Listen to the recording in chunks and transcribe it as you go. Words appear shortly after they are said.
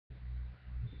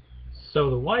So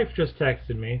the wife just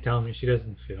texted me telling me she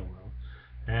doesn't feel well.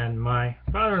 And my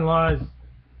father-in-law is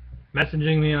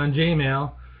messaging me on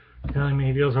Gmail telling me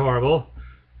he feels horrible.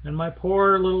 And my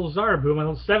poor little Zarbu, my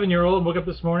little 7-year-old, woke up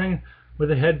this morning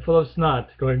with a head full of snot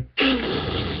going...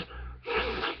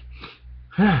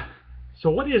 So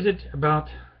what is it about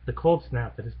the cold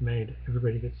snap that has made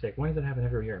everybody get sick? Why does it happen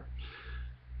every year?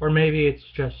 Or maybe it's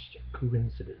just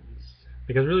coincidence.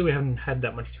 Because really we haven't had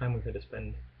that much time with it to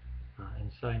spend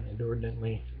inside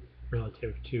inordinately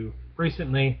relative to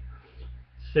recently.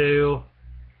 So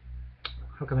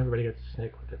how come everybody gets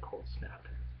sick with the cold snap?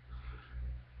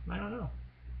 I don't know.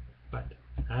 But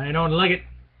I don't like it.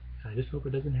 I just hope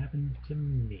it doesn't happen to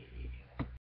me.